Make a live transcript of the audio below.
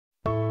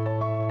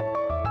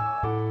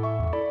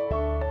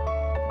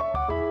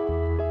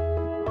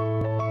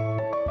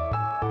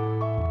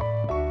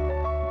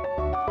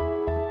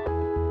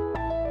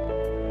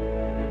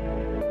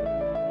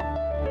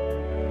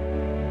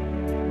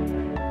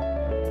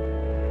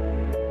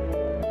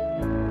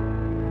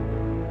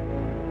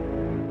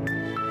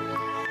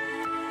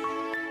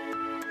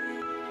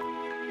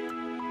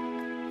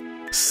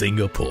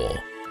Singapore,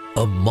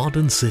 a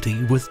modern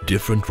city with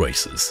different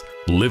races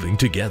living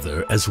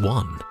together as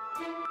one.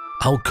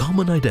 Our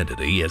common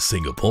identity as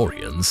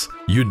Singaporeans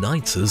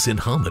unites us in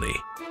harmony.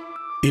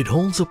 It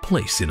holds a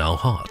place in our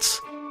hearts,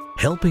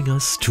 helping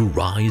us to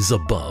rise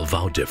above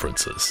our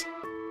differences.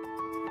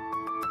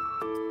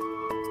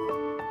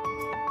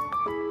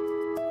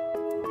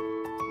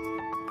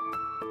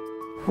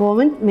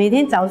 We 每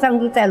天早上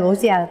都在楼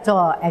下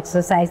做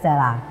exercise 的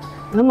啦，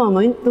那么我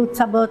们都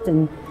差不多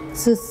整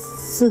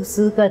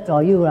40个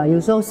左右了，有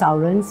时候少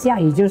人，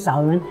下雨就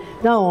少人。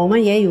然后我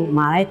们也有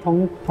马来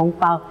同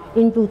胞、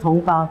印度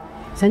同胞，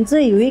甚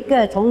至有一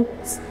个从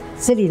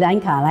斯里兰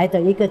卡来的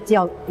一个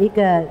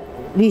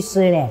律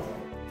师嘞。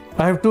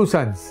I have two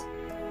sons,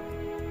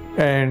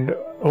 and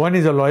one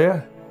is a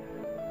lawyer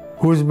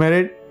who is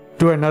married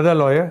to another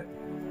lawyer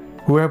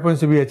who happens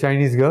to be a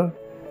Chinese girl,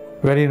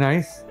 very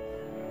nice.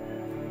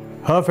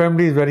 Her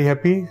family is very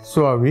happy,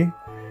 so are we.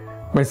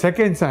 My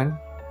second son,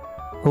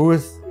 who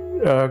is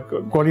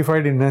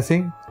qualified in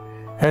nursing,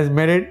 has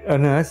married a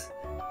nurse,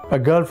 a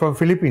girl from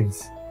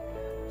Philippines.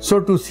 So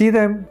to see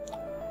them,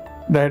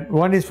 that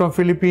one is from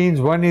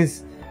Philippines, one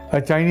is a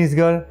Chinese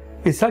girl,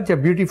 is such a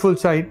beautiful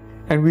sight,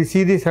 and we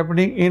see this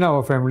happening in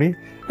our family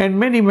and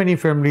many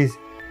families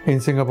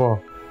in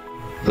Singapore.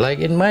 Like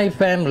in my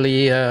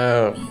family,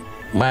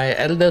 my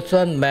elder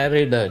son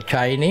married a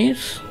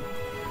Chinese.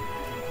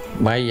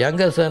 My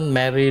younger son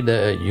married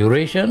a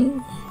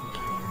Eurasian.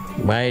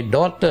 My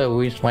daughter,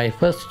 who is my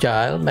first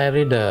child,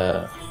 married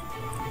a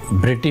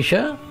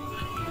Britisher.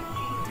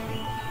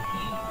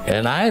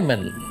 And I'm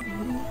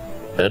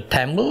a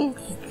Tamil,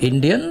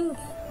 Indian,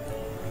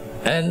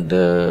 and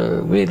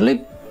we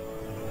live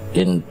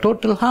in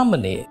total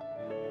harmony.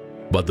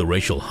 But the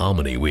racial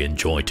harmony we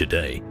enjoy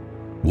today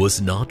was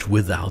not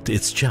without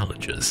its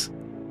challenges.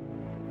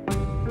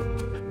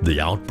 The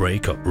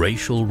outbreak of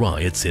racial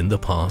riots in the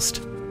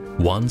past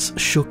once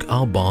shook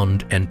our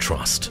bond and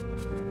trust,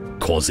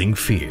 causing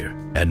fear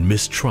and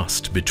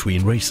mistrust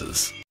between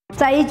races.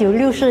 在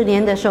1964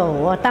年的时候，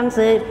我当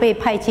时被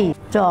派去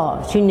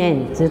做训练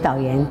指导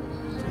员。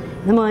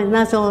那么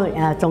那时候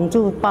种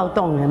族暴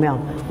动有没有？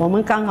我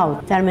们刚好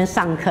在那边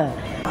上课，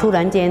突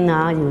然间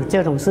有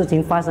这种事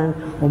情发生，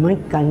我们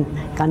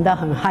感到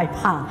很害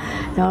怕，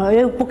然后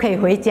又不可以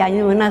回家，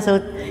因为那时候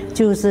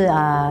就是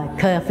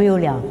curfew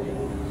了。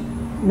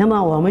那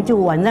么我们就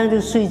晚上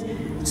就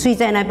睡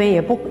在那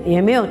边，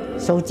也没有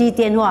手机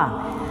电话，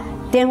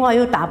电话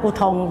又打不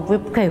通，不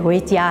可以回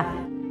家。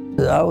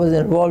I was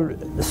involved,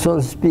 so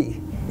to speak,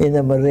 in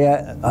the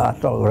Malaya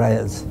Atok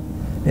riots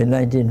in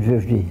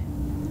 1950.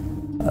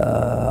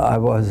 I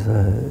was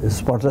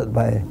spotted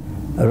by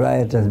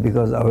rioters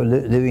because I was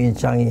living in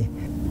Changi,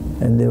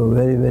 and they were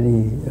very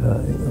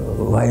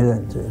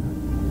violent.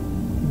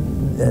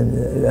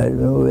 And I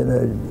remember when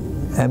an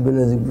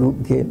ambulance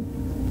group came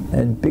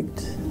and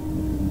picked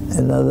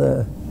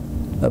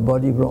a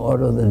body from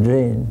out of the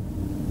drain,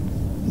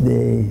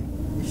 they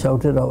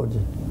shouted out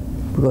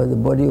because the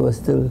body was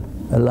still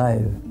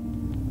alive,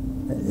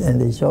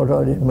 and they shouted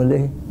out in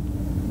Malay,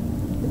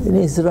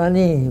 "Ini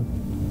Serani,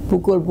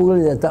 pukul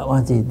dia tak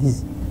mati.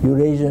 This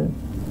Eurasian,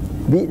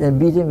 beat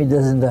him, he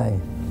doesn't die.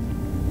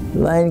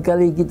 Lain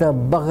kali kita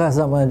bakar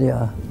sama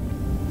dia.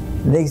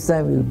 Next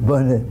time we'll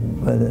burn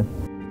him."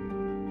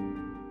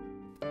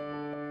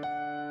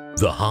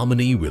 The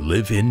harmony we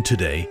live in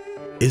today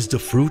is the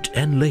fruit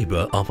and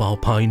labor of our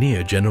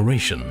pioneer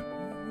generation.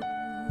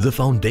 The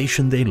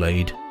foundation they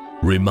laid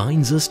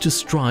reminds us to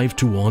strive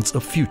towards a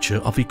future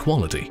of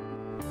equality,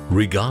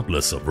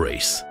 regardless of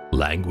race,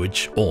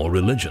 language, or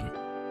religion.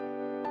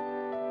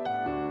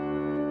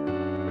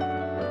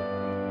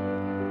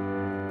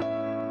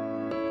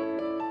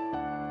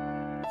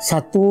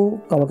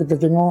 Satu, kalau kita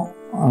tengok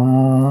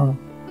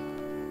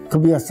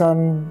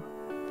kebiasaan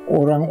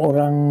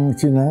orang-orang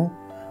Cina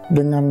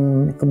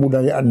dengan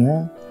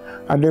kebudayaannya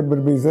ada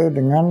berbeza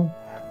dengan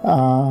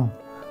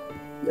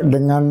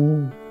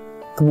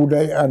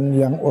kebudayaan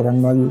yang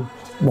orang Melayu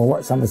bawa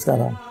sampai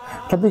sekarang.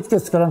 Tapi kita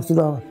sekarang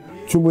sudah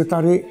cuba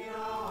tarik,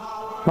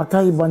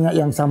 pakai banyak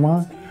yang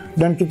sama,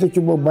 dan kita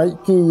cuba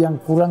baiki yang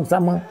kurang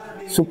sama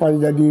supaya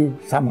jadi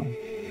sama.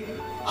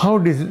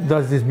 How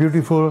does this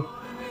beautiful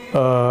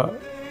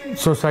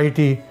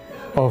society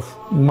of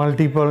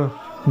multiple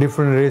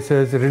different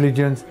races,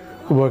 religions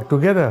work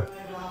together?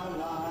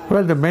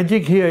 Well, the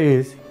magic here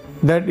is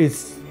that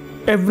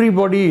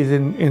everybody is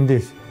in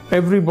this.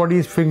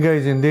 Everybody's finger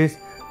is in this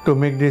to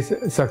make this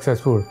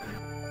successful.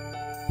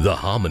 The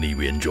harmony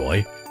we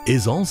enjoy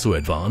is also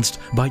advanced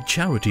by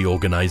charity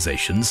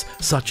organizations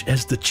such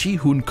as the Chi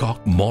Hun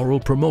Kok Moral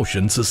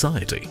Promotion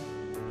Society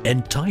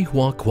and Tai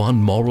Hua Kwan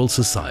Moral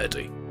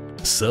Society,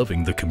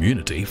 serving the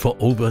community for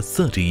over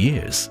 30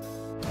 years.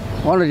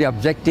 One of the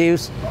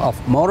objectives of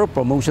Moral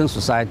Promotion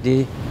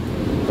Society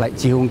like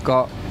Chi Hun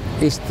Kok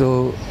is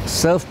to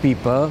serve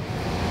people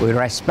with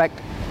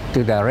respect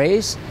to their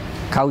race,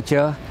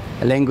 culture,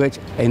 language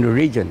and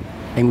religion,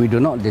 and we do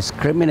not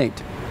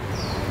discriminate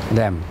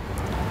them.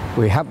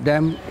 We help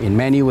them in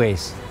many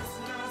ways.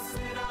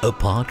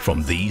 Apart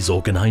from these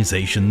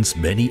organizations'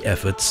 many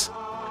efforts,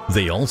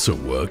 They also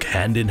work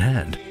hand in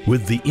hand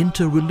with the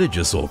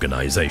interreligious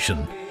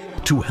organization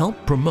to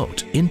help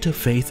promote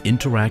interfaith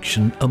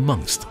interaction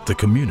amongst the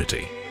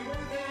community.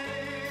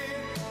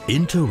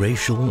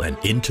 Interracial and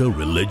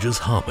Interreligious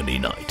Harmony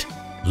Night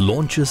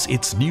launches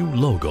its new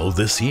logo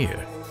this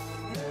year,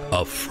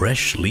 a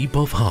fresh leap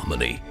of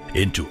harmony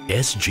into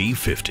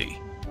SG50.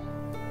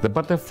 The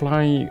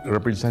butterfly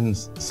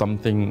represents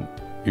something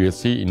you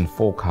see in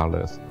 4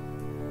 colors.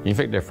 In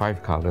fact, there are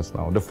 5 colors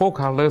now. The 4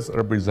 colors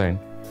represent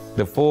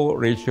the 4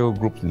 racial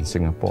groups in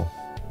Singapore: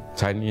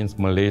 Chinese,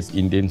 Malays,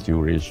 Indians,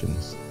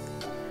 Eurasians.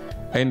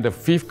 And the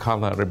 5th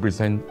color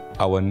represents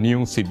our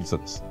new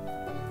citizens.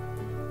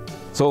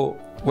 So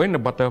when the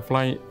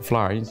butterfly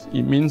flies,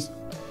 it means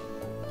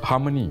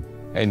harmony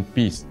and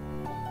peace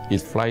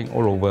is flying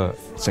all over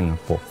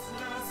Singapore.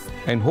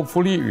 And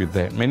hopefully with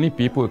that, many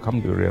people will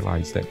come to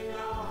realize that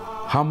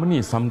harmony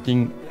is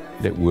something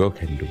that we all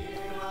can do.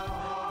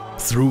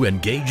 Through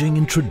engaging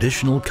in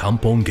traditional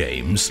kampong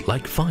games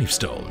like 5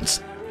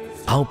 stones,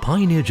 our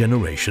pioneer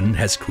generation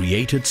has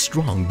created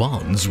strong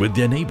bonds with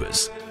their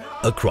neighbors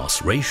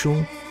across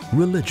racial,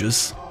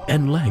 religious,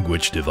 and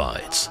language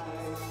divides.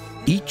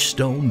 Each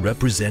stone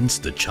represents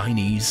the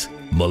Chinese,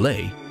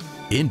 Malay,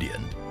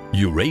 Indian,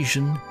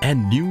 Eurasian,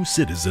 and New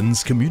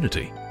Citizens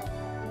community.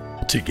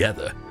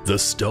 Together, the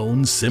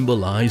stones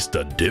symbolize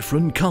the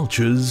different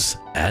cultures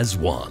as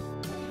one.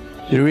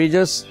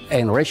 Religious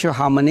and racial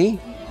harmony.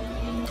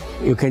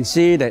 You can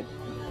see that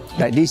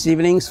this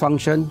evening's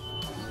function,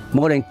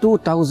 more than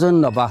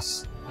 2,000 of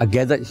us are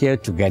gathered here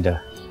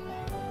together.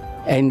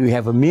 And we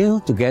have a meal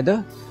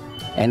together,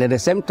 and at the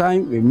same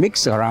time we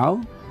mix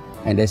around,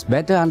 and there's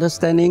better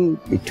understanding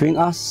between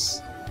us,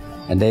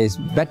 and there is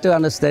better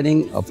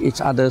understanding of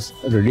each other's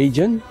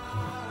religion.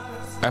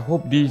 I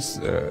hope this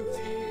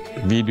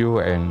video,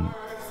 and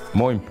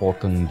more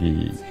important,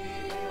 the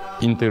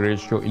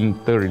interracial,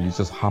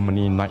 interreligious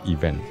harmony night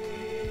event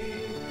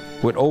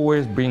would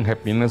always bring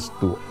happiness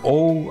to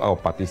all our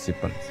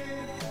participants,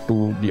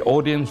 to the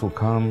audience who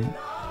come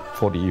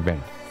for the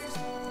event.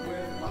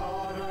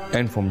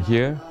 And from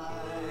here,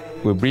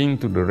 we bring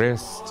to the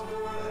rest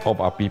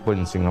of our people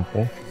in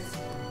Singapore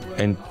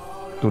and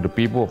to the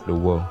people of the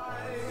world.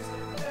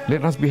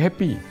 Let us be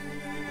happy.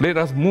 Let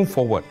us move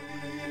forward.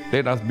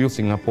 Let us build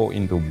Singapore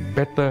into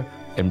better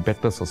and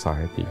better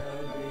society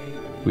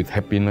with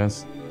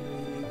happiness,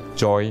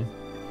 joy,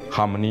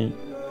 harmony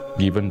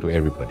given to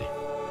everybody.